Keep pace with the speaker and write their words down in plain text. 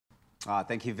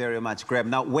Thank you very much, Graham.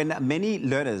 Now, when many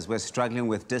learners were struggling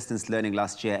with distance learning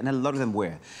last year, and a lot of them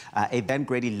were, a then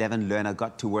grade 11 learner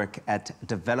got to work at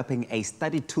developing a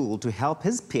study tool to help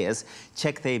his peers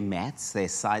check their maths, their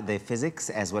physics,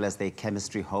 as well as their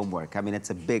chemistry homework. I mean, it's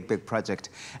a big, big project.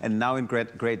 And now in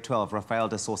grade 12, Rafael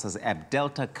De Souza's app,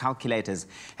 Delta Calculators,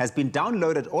 has been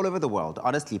downloaded all over the world.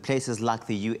 Honestly, places like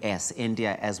the US,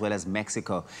 India, as well as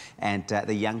Mexico. And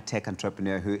the young tech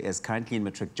entrepreneur who is currently in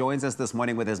Matric joins us this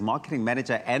morning with his marketing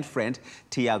manager and friend,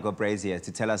 Tiago Brazier,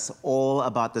 to tell us all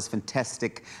about this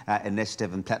fantastic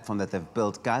initiative and platform that they've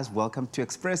built. Guys, welcome to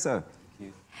Expresso.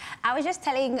 Thank you. I was just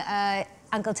telling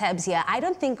Uncle Tabs here, I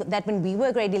don't think that when we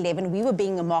were grade 11, we were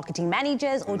being marketing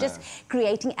managers or just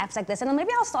creating apps like this. And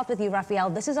maybe I'll start with you, Rafael.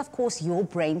 This is, of course, your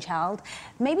brainchild.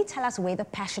 Maybe tell us where the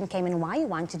passion came and why you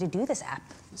wanted to do this app.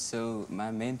 So my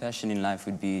main passion in life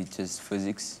would be just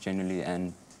physics generally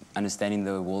and understanding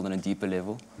the world on a deeper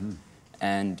level.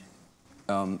 And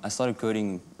I started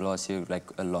coding last year, like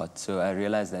a lot. So I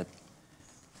realized that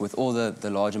with all the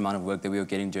large amount of work that we were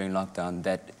getting during lockdown,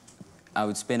 that I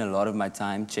would spend a lot of my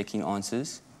time checking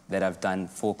answers that I've done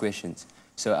 4 questions.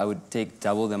 So I would take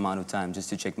double the amount of time just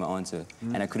to check my answer,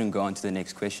 and I couldn't go on to the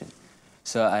next question.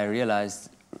 So I realized,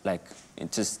 like,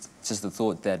 just the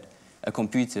thought that a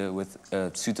computer with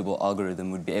a suitable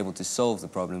algorithm would be able to solve the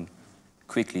problem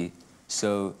quickly.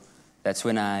 So that's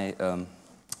when I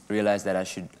realized that I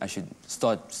should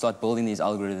start building these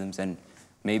algorithms, and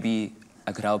maybe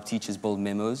I could help teachers build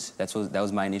memos. That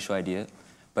was my initial idea.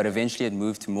 But eventually it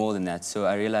moved to more than that. So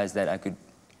I realized that I could,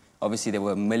 obviously there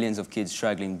were millions of kids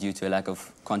struggling due to a lack of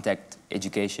contact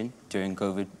education during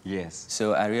COVID. Yes.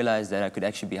 So I realized that I could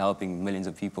actually be helping millions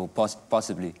of people,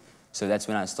 possibly. So that's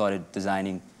when I started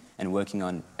designing and working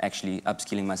on actually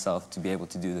upskilling myself to be able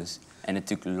to do this. And it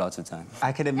took lots of time.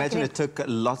 I can imagine it took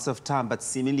lots of time, but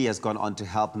seemingly has gone on to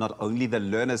help not only the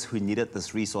learners who needed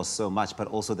this resource so much, but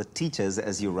also the teachers,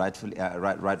 as you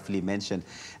rightfully mentioned.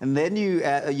 And then you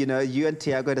and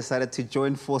Tiago decided to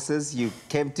join forces. You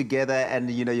came together, and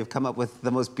you've come up with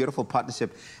the most beautiful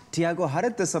partnership. Tiago, how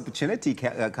did this opportunity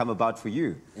come about for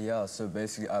you? Yeah, so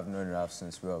basically I've known Raf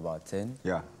since we were about 10.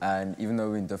 Yeah. And even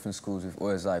though we're in different schools, we've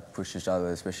always like pushed each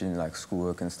other, especially in like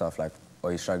schoolwork and stuff, like,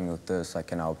 are you struggling with this? I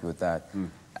can help you with that.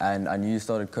 And I knew you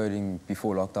started coding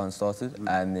before lockdown started.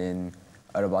 And then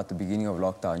at about the beginning of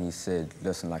lockdown, he said,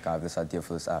 listen, like, I have this idea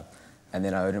for this app. And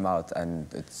then I heard him out, and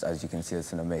it's, as you can see,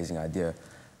 it's an amazing idea.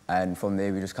 And from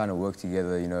there, we just kind of worked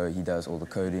together. He does all the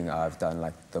coding. I've done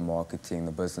like the marketing,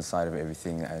 the business side of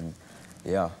everything. And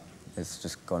yeah, it's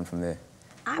just gone from there.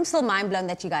 I'm still mind-blown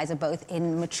that you guys are both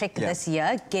in Matric this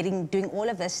year, doing all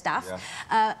of this stuff.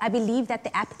 I believe that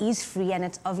the app is free, and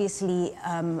it's obviously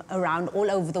around all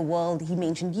over the world. He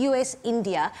mentioned US,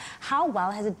 India. How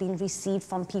well has it been received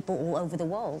from people all over the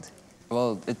world?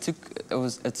 Well,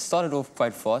 it started off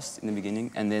quite fast in the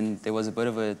beginning, and then there was a bit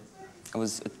of it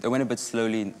went a bit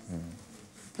slowly,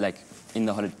 like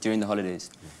during the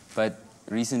holidays. But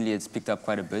recently it's picked up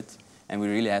quite a bit. And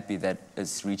we're really happy that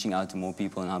it's reaching out to more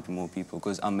people and helping more people,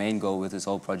 because our main goal with this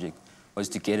whole project was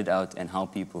to get it out and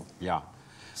help people. Yeah.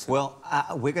 So, well,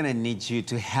 we're going to need you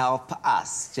to help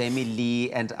us, Jamie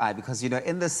Lee and I, because,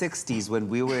 in the 60s when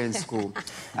we were in school,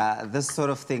 this sort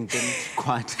of thing didn't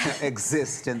quite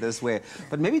exist in this way.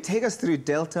 But maybe take us through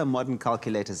Delta Modern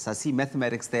Calculators. I see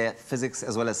mathematics there, physics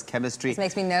as well as chemistry. This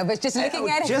makes me nervous just looking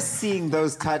at it. Just seeing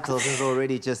those titles is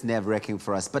already just nerve-wracking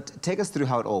for us. But take us through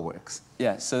how it all works.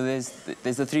 Yeah, so there's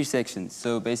the 3 sections.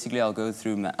 So basically I'll go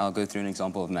through an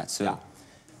example of math. So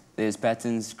there's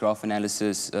patterns, graph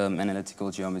analysis, analytical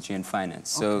geometry, and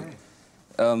finance. So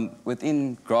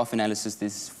within graph analysis,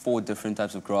 there's 4 different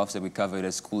types of graphs that we covered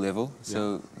at school level.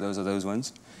 So those are those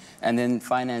ones. And then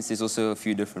finance, there's also a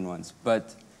few different ones.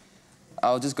 But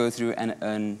I'll just go through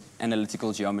an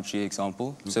analytical geometry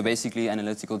example. So basically,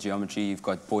 analytical geometry, you've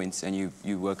got points, and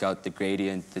you work out the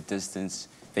gradient, the distance,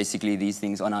 basically these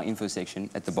things on our info section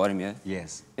at the bottom here.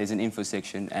 Yes. There's an info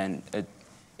section, and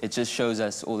it just shows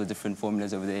us all the different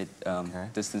formulas over there,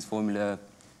 distance formula,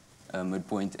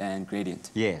 midpoint, and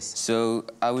gradient. Yes. So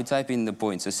I would type in the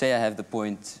point. So say I have the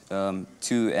point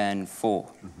 2 and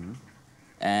 4,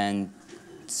 and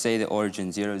say the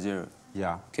origin 0, 0.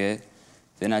 Yeah. Okay.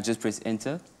 Then I just press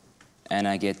enter, and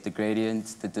I get the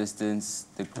gradient, the distance,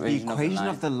 the equation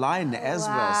of the line as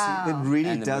well. See, it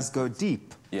really does go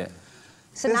deep. Yeah.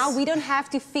 So now we don't have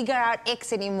to figure out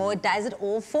X anymore. It does it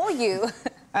all for you.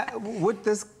 Would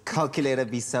this calculator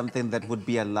be something that would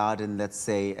be allowed in, let's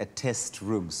say, a test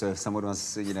room? So if someone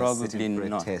wants to, sit in for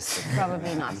a test.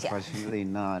 Probably not, Unfortunately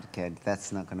not, okay.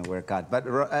 That's not going to work out. But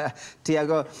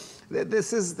Tiago,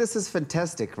 this is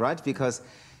fantastic, right? Because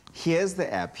Here's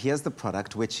the app, here's the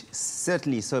product, which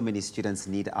certainly so many students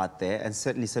need out there, and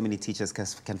certainly so many teachers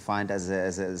can find as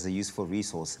a useful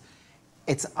resource.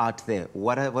 It's out there.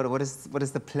 What is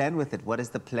the plan with it? What is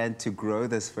the plan to grow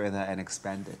this further and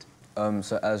expand it?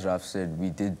 So as Raf said,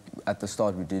 at the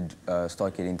start we did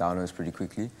start getting downloads pretty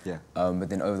quickly. Yeah. But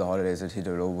then over the holidays it hit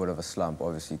a little bit of a slump,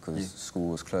 obviously, because school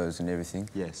was closed and everything.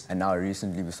 Yes. And now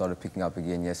recently we started picking up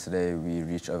again. Yesterday we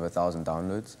reached over 1,000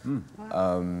 downloads.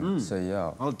 So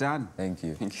yeah. Well done. Thank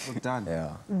you. Well done.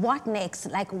 Yeah. What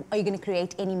next? Like, are you going to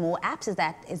create any more apps? Is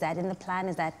that in the plan?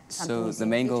 Is that something? So the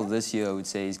main goal this year, I would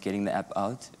say, is getting the app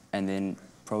out, and then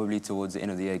probably towards the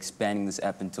end of the year, expanding this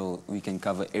app until we can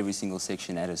cover every single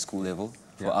section at a school level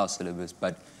for our syllabus.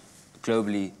 But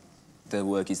globally, the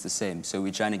work is the same. So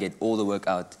we're trying to get all the work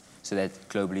out so that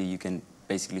globally you can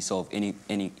basically solve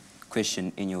any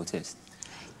question in your test.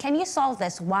 Can you solve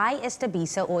this? Why is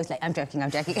Tabiso always like, I'm joking.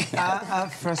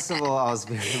 First of all, I was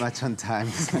very much on time.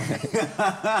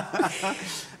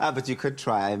 But you could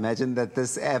try. I imagine that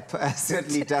this app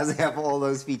certainly does have all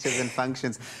those features and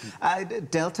functions.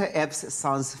 Delta Apps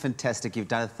sounds fantastic. You've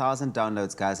done 1,000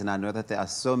 downloads, guys, and I know that there are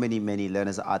so many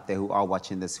learners out there who are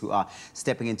watching this, who are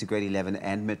stepping into grade 11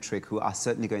 and Matric, who are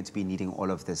certainly going to be needing all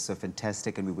of this. So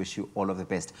fantastic, and we wish you all of the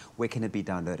best. Where can it be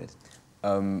downloaded?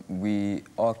 We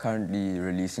are currently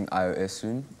releasing iOS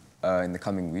soon, in the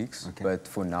coming weeks, but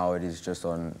for now it is just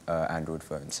on Android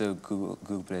phones. So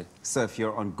Google Play. So if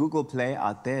you're on Google Play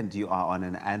out there and you are on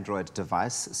an Android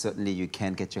device, certainly you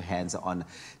can get your hands on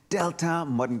Delta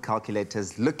modern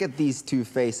calculators. Look at these two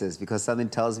faces, because something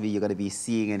tells me you're going to be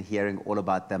seeing and hearing all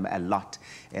about them a lot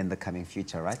in the coming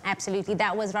future, right? Absolutely.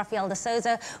 That was Rafael De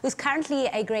Souza, who's currently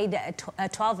a grade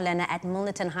 12 learner at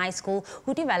Milnerton High School,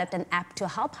 who developed an app to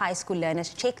help high school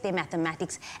learners check their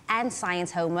mathematics and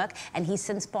science homework. And he's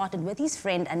since partnered with his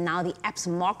friend and now the app's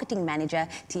marketing manager,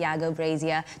 Tiago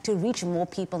Brazier, to reach more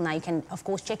people. Now you can, of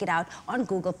course, check it out on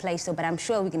Google Play Store, but I'm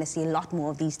sure we're going to see a lot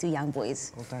more of these two young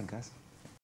boys. Well done, guys.